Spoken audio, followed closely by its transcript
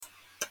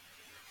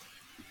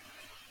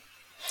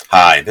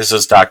Hi, this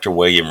is Dr.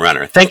 William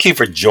Renner. Thank you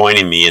for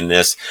joining me in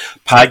this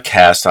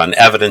podcast on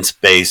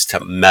evidence-based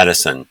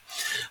medicine.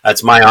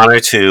 It's my honor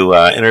to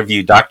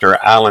interview Dr.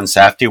 Alan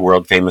Safdie,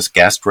 world-famous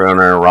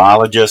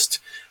gastroenterologist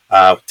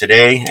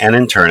today and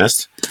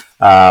internist.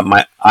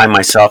 I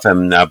myself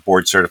am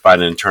board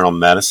certified in internal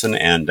medicine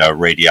and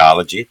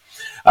radiology.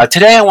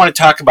 Today I want to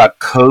talk about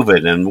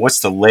COVID and what's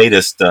the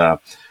latest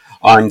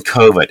on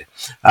COVID.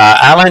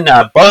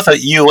 Alan, both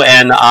you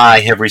and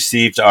I have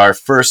received our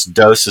first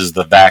doses of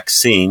the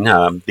vaccine,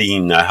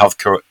 being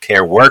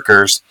healthcare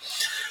workers.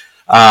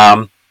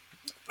 Are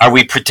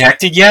we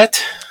protected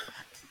yet?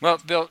 Well,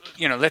 Bill,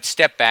 let's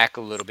step back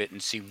a little bit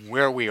and see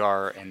where we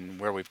are and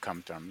where we've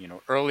come from.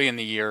 Early in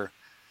the year,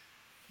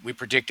 we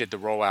predicted the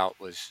rollout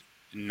was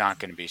not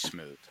going to be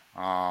smooth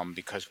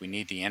because we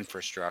need the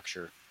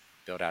infrastructure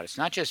built out. It's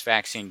not just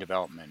vaccine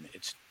development;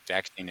 it's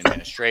vaccine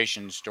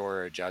administration,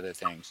 storage, other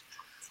things.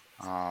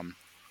 Um,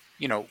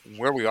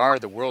 where we are,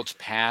 the world's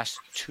past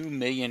 2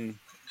 million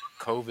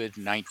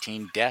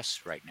COVID-19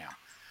 deaths right now.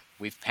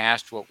 We've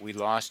passed what we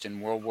lost in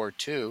World War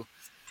II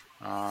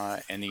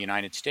in the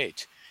United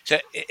States. So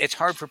it's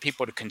hard for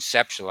people to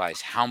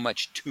conceptualize how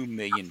much 2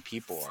 million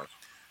people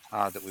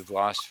are that we've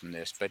lost from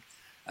this. But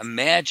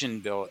imagine,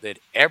 Bill, that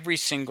every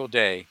single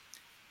day,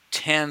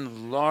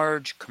 10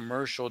 large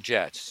commercial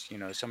jets,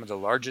 some of the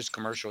largest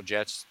commercial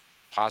jets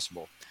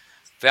possible,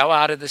 fell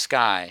out of the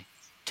sky,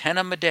 10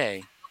 of them a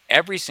day,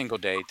 every single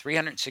day,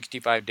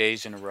 365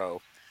 days in a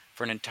row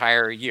for an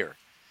entire year.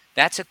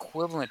 That's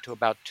equivalent to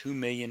about 2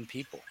 million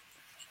people.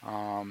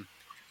 Um,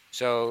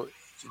 so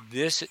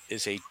this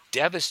is a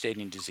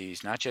devastating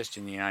disease, not just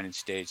in the United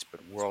States,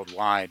 but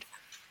worldwide.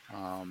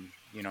 In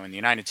the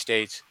United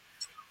States,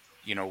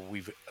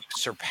 we've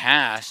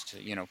surpassed,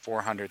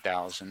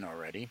 400,000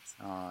 already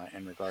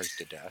in regards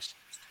to deaths.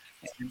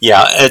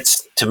 Yeah,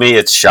 it's to me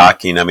it's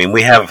shocking. I mean,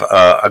 we have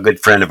a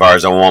good friend of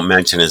ours. I won't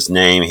mention his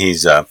name.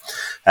 He's a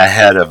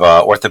head of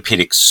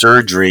orthopedic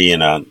surgery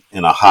in a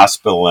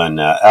hospital in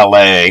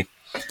L.A.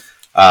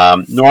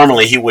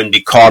 Normally, he wouldn't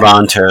be called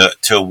on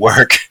to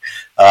work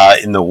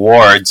in the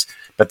wards,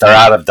 but they're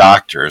out of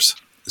doctors.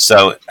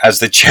 So, as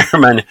the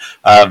chairman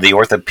of the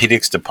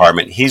orthopedics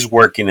department, he's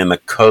working in the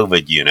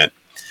COVID unit.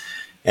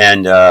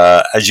 And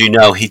as you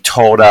know, he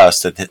told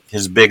us that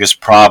his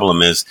biggest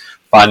problem is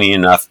finding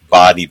enough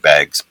body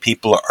bags.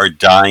 People are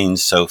dying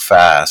so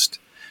fast,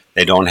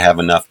 they don't have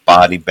enough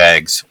body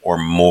bags or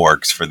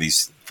morgues for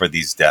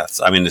these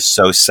deaths. I mean, it's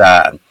so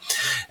sad.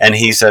 And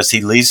he says he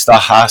leaves the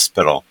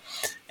hospital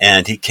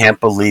and he can't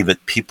believe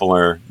it. People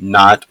are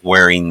not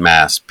wearing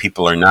masks.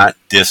 People are not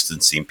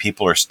distancing.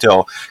 People are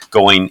still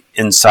going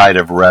inside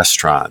of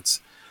restaurants.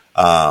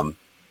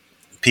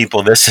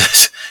 People,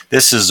 this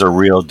is a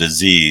real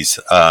disease.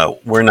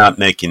 We're not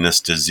making this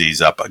disease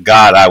up.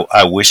 God,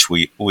 I wish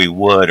we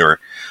would, or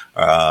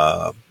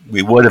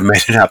we would have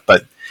made it up,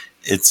 but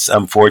it's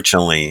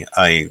unfortunately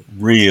a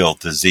real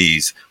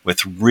disease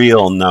with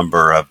real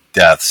number of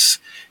deaths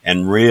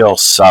and real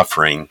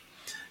suffering.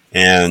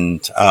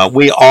 And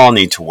we all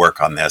need to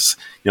work on this.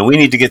 We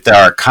need to get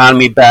our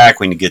economy back.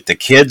 We need to get the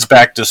kids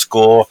back to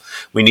school.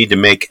 We need to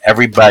make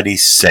everybody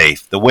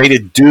safe. The way to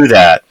do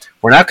that,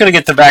 we're not going to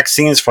get the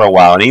vaccines for a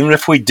while. And even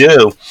if we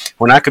do,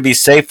 we're not going to be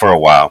safe for a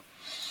while.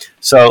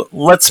 So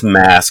let's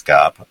mask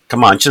up.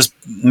 Come on, just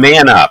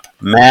man up,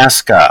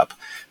 mask up,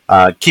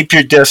 keep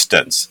your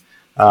distance.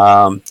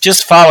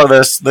 Just follow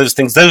those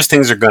things. Those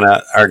things are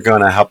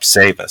gonna help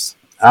save us.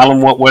 Alan,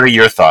 what are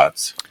your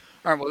thoughts?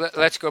 All right, well,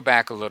 let's go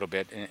back a little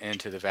bit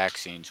into the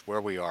vaccines,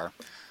 where we are.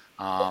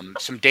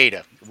 Some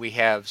data. We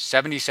have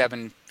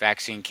 77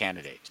 vaccine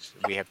candidates.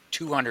 We have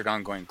 200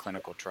 ongoing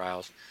clinical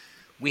trials.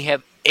 We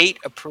have 8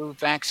 approved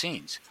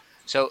vaccines.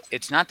 So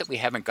it's not that we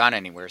haven't gone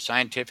anywhere.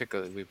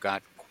 Scientifically, we've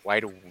got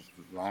quite a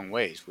long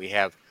ways. We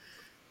have,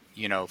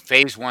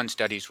 phase 1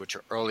 studies, which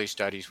are early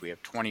studies. We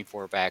have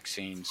 24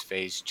 vaccines.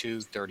 Phase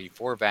 2,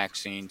 34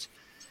 vaccines.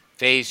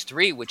 Phase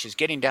 3, which is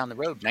getting down the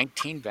road,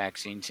 19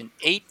 vaccines, and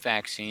 8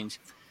 vaccines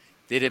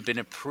that have been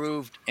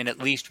approved in at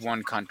least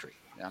one country.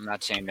 I'm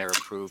not saying they're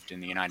approved in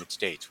the United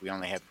States. We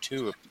only have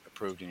 2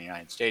 approved in the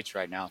United States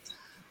right now,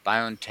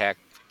 BioNTech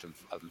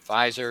of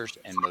Pfizer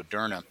and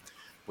Moderna,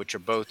 which are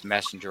both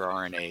messenger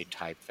RNA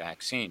type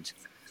vaccines.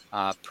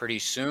 Pretty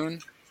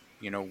soon,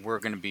 we're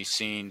going to be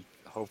seeing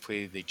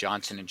hopefully the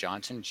Johnson &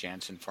 Johnson,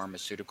 Janssen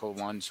Pharmaceutical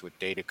ones with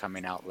data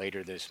coming out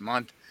later this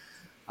month.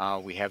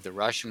 We have the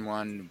Russian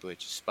one,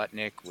 which is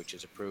Sputnik, which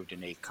is approved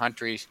in 8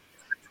 countries.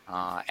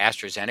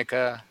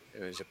 AstraZeneca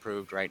is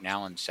approved right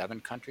now in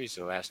 7 countries,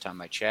 the last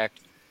time I checked.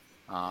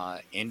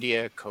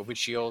 India,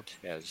 Covishield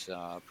is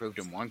approved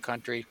in 1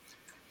 country.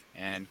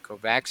 And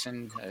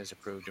Covaxin is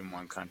approved in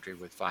 1 country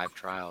with 5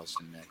 trials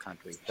in the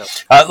country. So,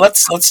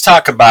 Let's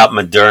talk about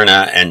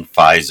Moderna and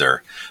Pfizer.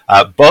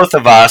 Both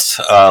of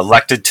us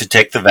elected to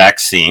take the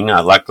vaccine.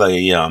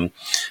 Luckily,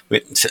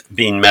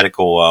 being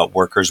medical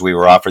workers, we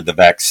were offered the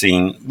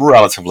vaccine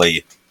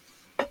relatively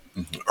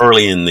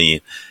early in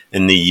the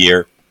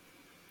year.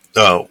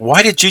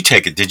 Why did you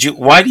take it?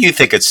 Why do you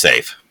think it's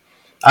safe?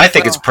 I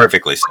think it's well,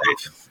 perfectly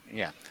safe.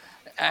 yeah.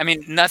 I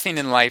mean, nothing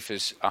in life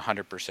is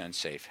 100%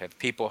 safe. Have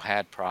people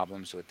had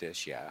problems with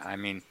this? Yeah. I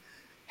mean,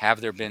 have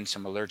there been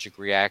some allergic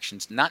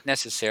reactions? Not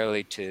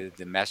necessarily to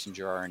the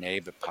messenger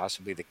RNA, but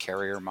possibly the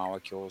carrier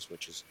molecules,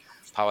 which is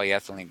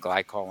polyethylene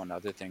glycol and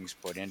other things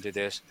put into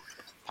this.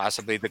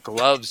 Possibly the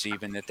gloves,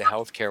 even that the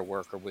healthcare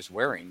worker was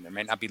wearing. There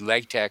may not be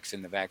latex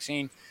in the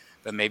vaccine,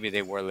 but maybe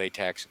they wore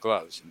latex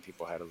gloves and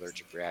people had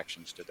allergic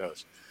reactions to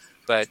those.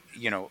 But,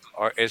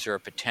 is there a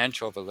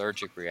potential of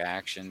allergic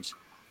reactions?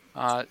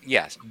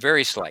 Yes,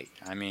 very slight.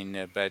 I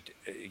mean, but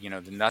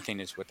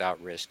nothing is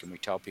without risk, and we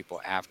tell people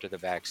after the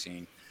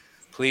vaccine,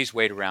 please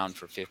wait around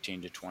for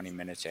 15 to 20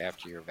 minutes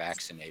after you're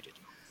vaccinated.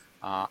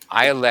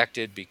 I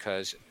elected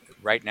because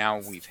right now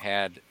we've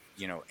had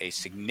a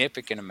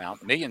significant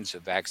amount, millions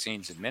of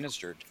vaccines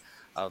administered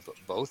of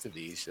both of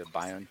these, the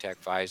BioNTech,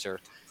 Pfizer,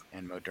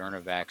 and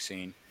Moderna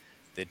vaccine.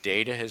 The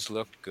data has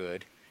looked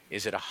good.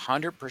 Is it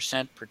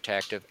 100%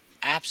 protective?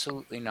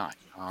 Absolutely not.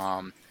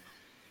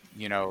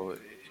 You know,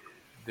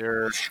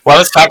 there. Well,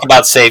 let's talk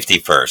about safety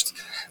first.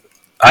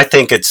 I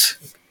think it's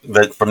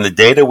from the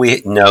data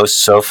we know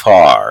so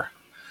far,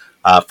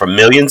 from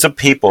millions of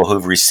people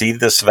who've received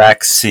this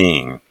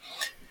vaccine,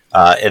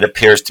 it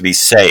appears to be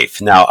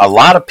safe. Now, a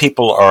lot of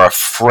people are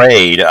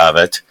afraid of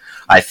it.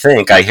 I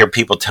hear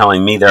people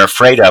telling me they're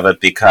afraid of it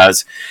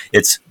because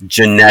it's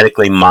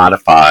genetically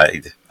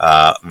modified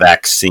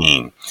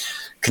vaccine.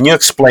 Can you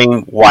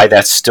explain why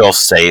that's still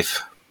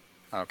safe?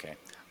 Okay.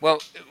 Well,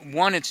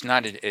 one, it's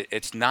not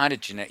a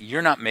genetic.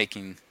 You're not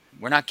making.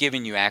 We're not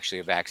giving you actually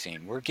a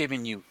vaccine. We're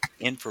giving you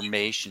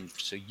information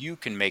so you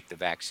can make the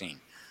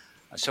vaccine.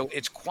 So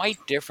it's quite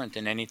different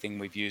than anything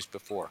we've used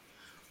before.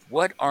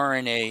 What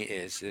RNA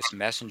is, this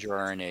messenger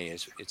RNA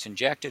is, it's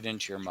injected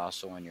into your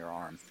muscle in your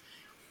arm.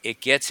 It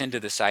gets into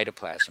the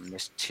cytoplasm,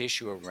 this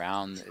tissue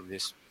around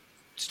this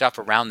stuff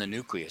around the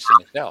nucleus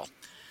in a cell.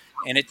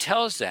 And it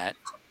tells that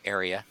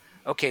area,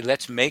 okay,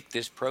 let's make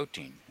this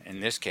protein. In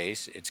this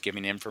case, it's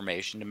giving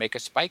information to make a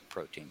spike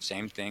protein,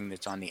 same thing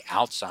that's on the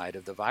outside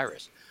of the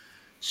virus.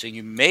 So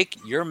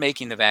you're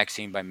making the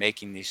vaccine by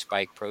making these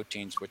spike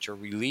proteins, which are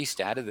released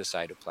out of the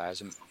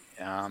cytoplasm,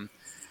 um,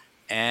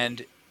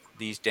 and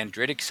these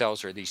dendritic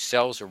cells or these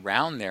cells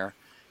around there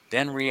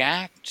then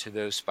react to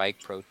those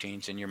spike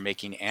proteins, and you're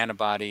making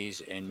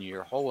antibodies, and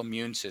your whole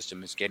immune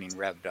system is getting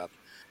revved up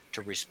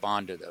to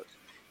respond to those.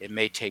 It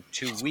may take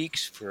 2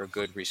 weeks for a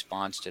good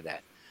response to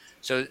that.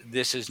 So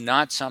this is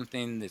not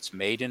something that's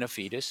made in a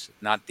fetus,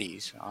 not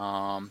these.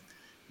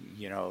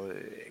 You know,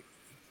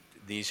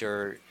 these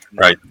are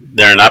Right,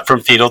 they're not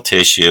from fetal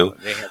tissue.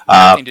 they have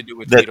Uh, nothing to do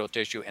with that fetal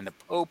tissue, and the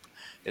Pope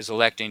is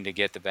electing to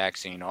get the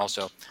vaccine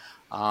also.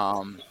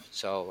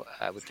 So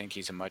I would think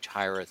he's a much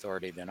higher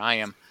authority than I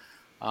am.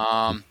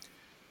 Um,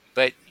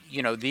 but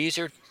these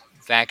are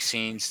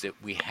vaccines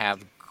that we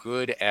have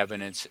good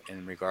evidence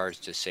in regards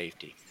to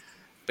safety.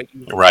 But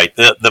right,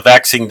 the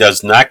vaccine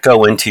does not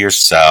go into your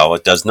cell.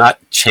 It does not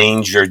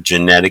change your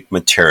genetic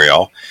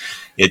material.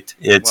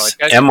 well, It's it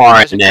doesn't go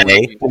mRNA.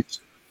 into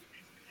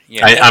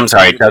it I'm doesn't go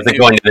sorry, it into the doesn't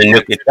go into the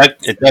nucleus.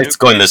 It does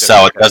go in the nucleus of the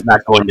cell. It does cell.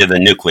 not go into the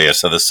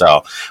nucleus of the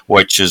cell,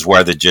 which is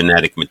where the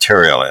genetic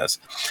material is.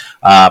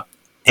 Uh,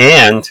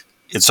 and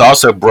it's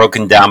also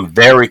broken down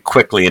very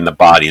quickly in the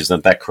body.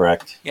 Isn't that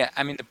correct? Yeah,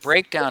 I mean, the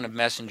breakdown of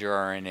messenger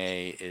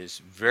RNA is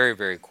very,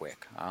 very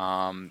quick.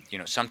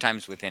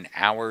 Sometimes within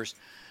hours.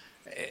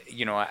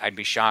 I'd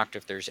be shocked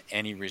if there's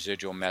any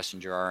residual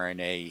messenger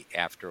RNA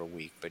after a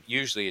week, but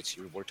usually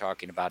we're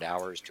talking about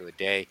hours to a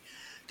day.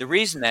 The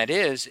reason that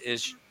is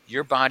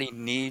your body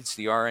needs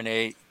the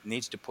RNA,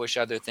 needs to push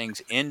other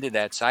things into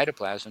that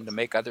cytoplasm to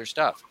make other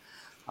stuff.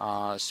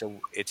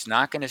 So it's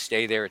not going to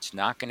stay there. It's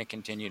not going to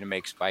continue to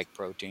make spike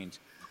proteins.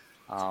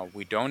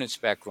 We don't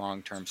expect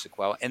long-term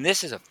sequelae. And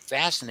this is a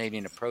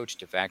fascinating approach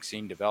to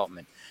vaccine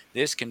development.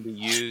 This can be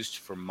used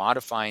for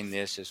modifying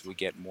this as we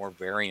get more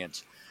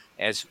variants.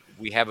 As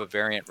we have a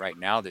variant right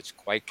now that's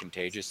quite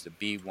contagious, the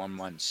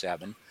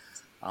B117.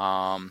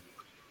 Um,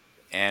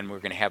 and we're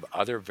going to have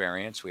other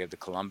variants. We have the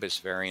Columbus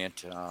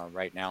variant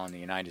right now in the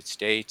United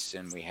States,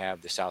 and we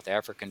have the South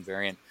African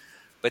variant.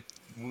 But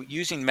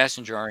using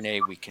messenger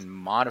RNA, we can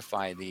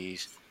modify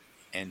these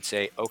and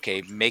say,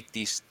 okay, make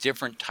these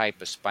different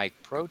type of spike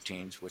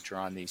proteins, which are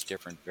on these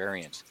different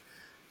variants.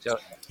 So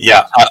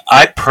Yeah,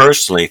 I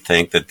personally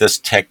think that this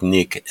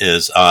technique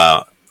is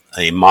a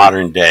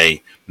modern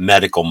day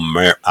medical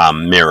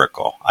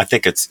miracle. I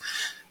think it's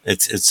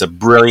a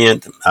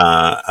brilliant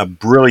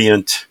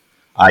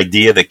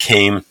idea that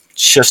came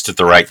just at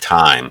the right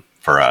time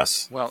for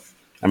us. well,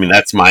 I mean,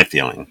 that's my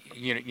feeling.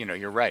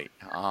 you're right.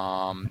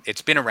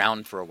 It's been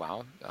around for a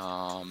while,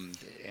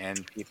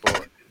 and people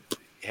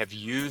have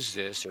used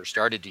this or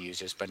started to use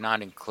this, but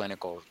not in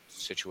clinical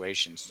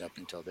situations up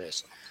until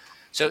this.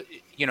 So,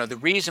 the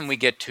reason we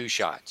get two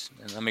shots,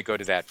 and let me go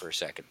to that for a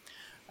second.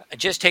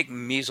 Just take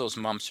measles,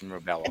 mumps, and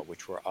rubella,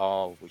 which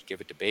we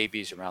give it to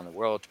babies around the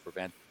world to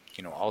prevent,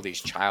 all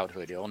these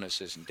childhood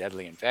illnesses and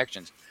deadly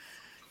infections.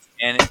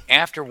 And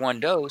after one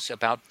dose,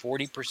 about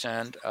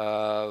 40%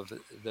 of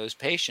those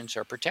patients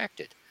are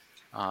protected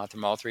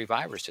from all three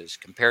viruses,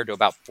 compared to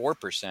about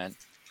 4%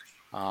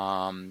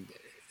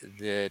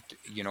 that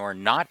are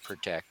not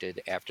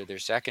protected after their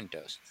second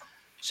dose.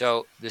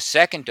 So the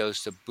second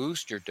dose, the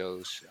booster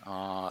dose,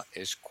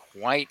 is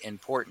quite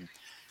important.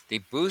 The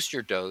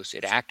booster dose,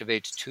 it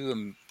activates two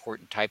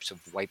important types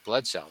of white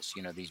blood cells.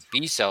 These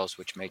B cells,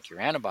 which make your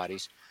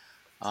antibodies,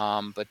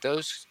 but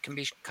those can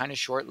be kind of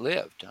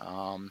short-lived.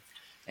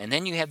 And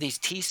then you have these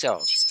T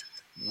cells,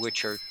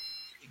 which are,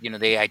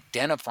 they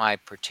identify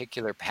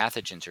particular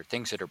pathogens or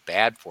things that are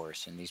bad for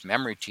us. And these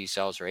memory T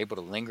cells are able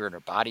to linger in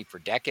our body for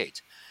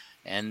decades.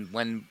 And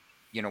when,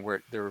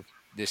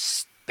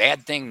 this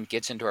bad thing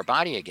gets into our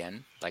body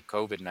again, like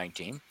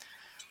COVID-19,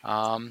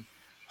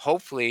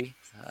 hopefully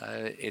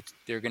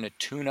they're going to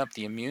tune up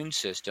the immune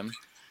system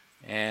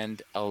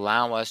and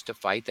allow us to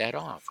fight that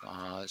off.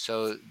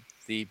 So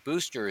the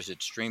booster is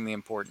extremely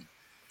important.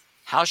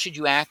 How should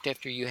you act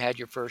after you had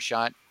your first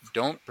shot?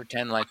 Don't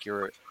pretend like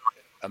you're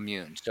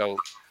immune. So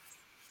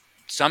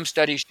some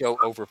studies show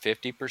over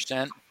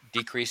 50%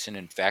 decrease in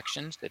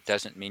infections. That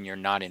doesn't mean you're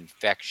not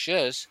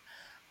infectious.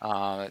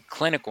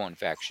 Clinical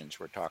infections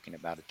we're talking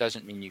about. It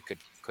doesn't mean you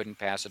couldn't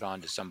pass it on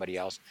to somebody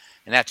else.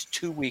 And that's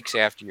 2 weeks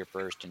after your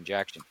first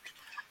injection.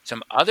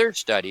 Some other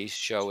studies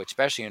show,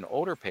 especially in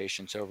older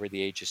patients over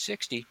the age of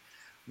 60,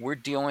 we're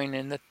dealing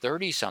in the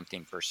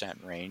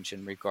 30-something% range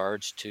in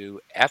regards to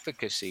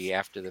efficacy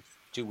after the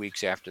 2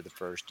 weeks after the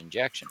first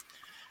injection.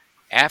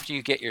 After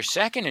you get your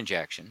second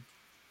injection,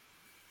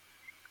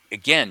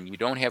 again, you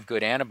don't have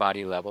good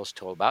antibody levels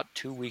till about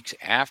 2 weeks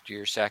after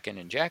your second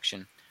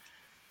injection.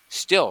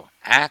 Still,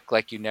 act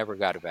like you never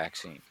got a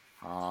vaccine.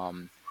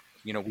 I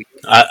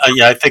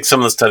think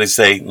some of the studies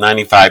say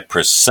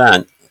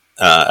 95%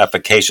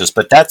 efficacious,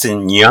 but that's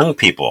in young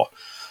people.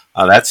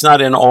 That's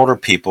not in older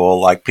people,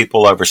 like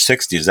people over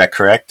 60. Is that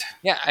correct?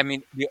 Yeah, I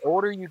mean, the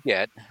older you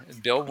get,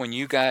 Bill, when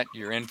you got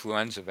your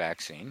influenza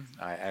vaccine,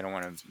 I don't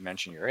want to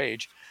mention your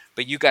age,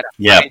 but you got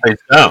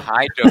a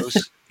high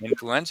dose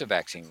influenza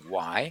vaccine.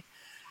 Why?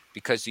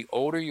 Because the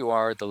older you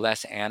are, the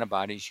less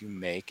antibodies you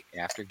make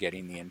after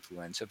getting the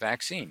influenza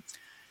vaccine.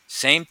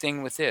 Same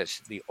thing with this.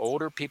 The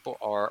older people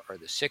are, or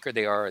the sicker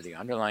they are, or the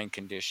underlying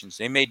conditions,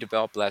 they may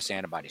develop less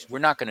antibodies. We're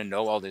not going to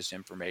know all this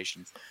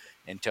information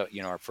until,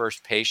 our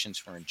first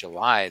patients were in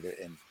July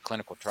in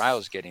clinical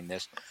trials getting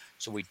this.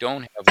 So we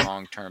don't have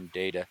long-term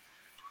data.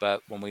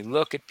 But when we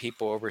look at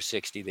people over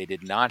 60, they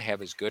did not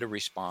have as good a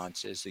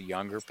response as the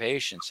younger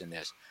patients in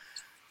this.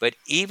 But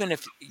even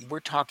if we're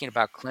talking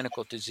about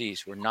clinical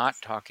disease, we're not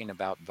talking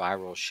about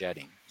viral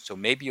shedding. So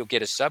maybe you'll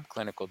get a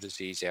subclinical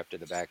disease after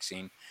the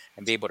vaccine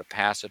and be able to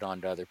pass it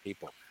on to other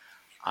people.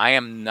 I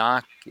am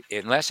not,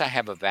 unless I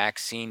have a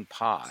vaccine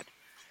pod,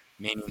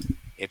 meaning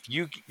if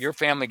your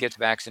family gets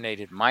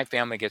vaccinated, my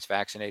family gets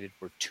vaccinated,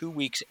 we're 2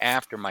 weeks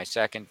after the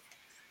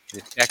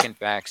second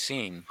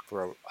vaccine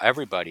for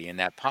everybody in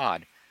that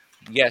pod,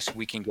 yes,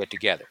 we can get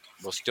together.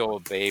 We'll still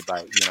obey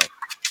by,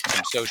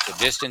 some social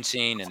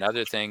distancing and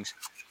other things.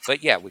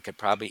 But yeah, we could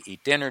probably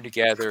eat dinner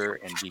together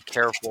and be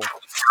careful.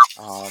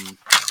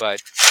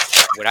 But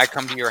would I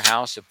come to your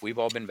house if we've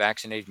all been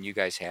vaccinated and you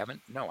guys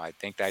haven't? No, I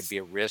think that'd be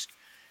a risk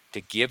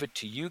to give it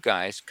to you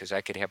guys because I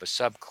could have a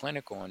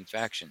subclinical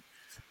infection.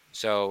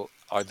 So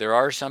there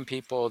are some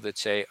people that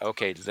say,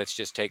 okay, let's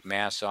just take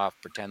masks off,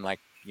 pretend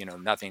like,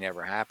 nothing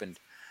ever happened.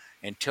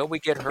 Until we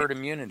get herd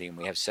immunity and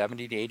we have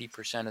 70 to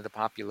 80% of the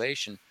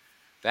population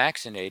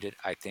vaccinated,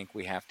 I think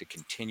we have to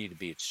continue to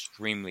be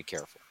extremely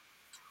careful.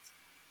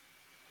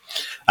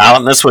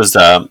 Alan, this was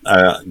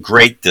a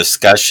great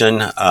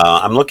discussion.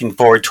 I'm looking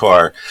forward to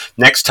our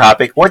next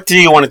topic. What do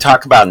you want to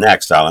talk about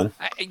next, Alan?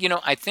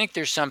 I think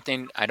there's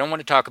something, I don't want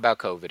to talk about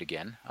COVID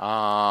again,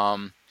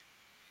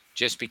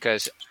 just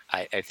because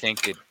I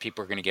think that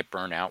people are going to get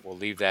burnt out. We'll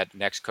leave that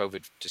next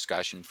COVID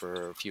discussion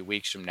for a few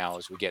weeks from now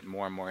as we get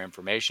more and more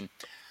information.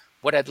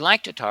 What I'd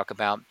like to talk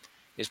about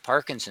is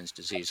Parkinson's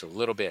disease a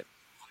little bit.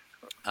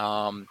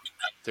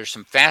 There's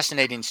some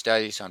fascinating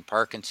studies on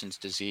Parkinson's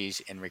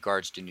disease in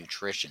regards to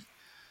nutrition.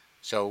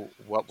 So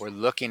what we're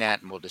looking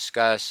at and we'll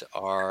discuss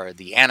are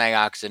the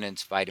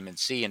antioxidants, vitamin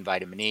C and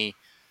vitamin E,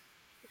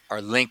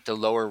 are linked to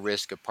lower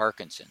risk of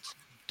Parkinson's.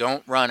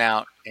 Don't run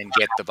out and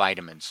get the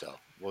vitamins, though.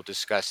 We'll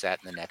discuss that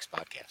in the next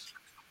podcast.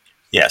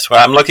 Yes,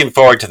 well, I'm looking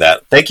forward to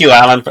that. Thank you,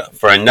 Alan,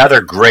 for another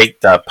great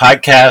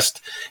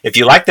podcast. If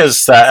you like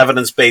this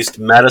evidence-based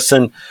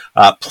medicine,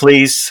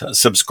 please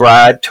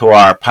subscribe to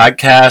our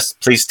podcast.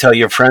 Please tell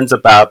your friends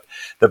about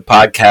the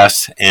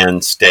podcast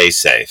and stay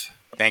safe.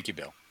 Thank you,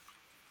 Bill.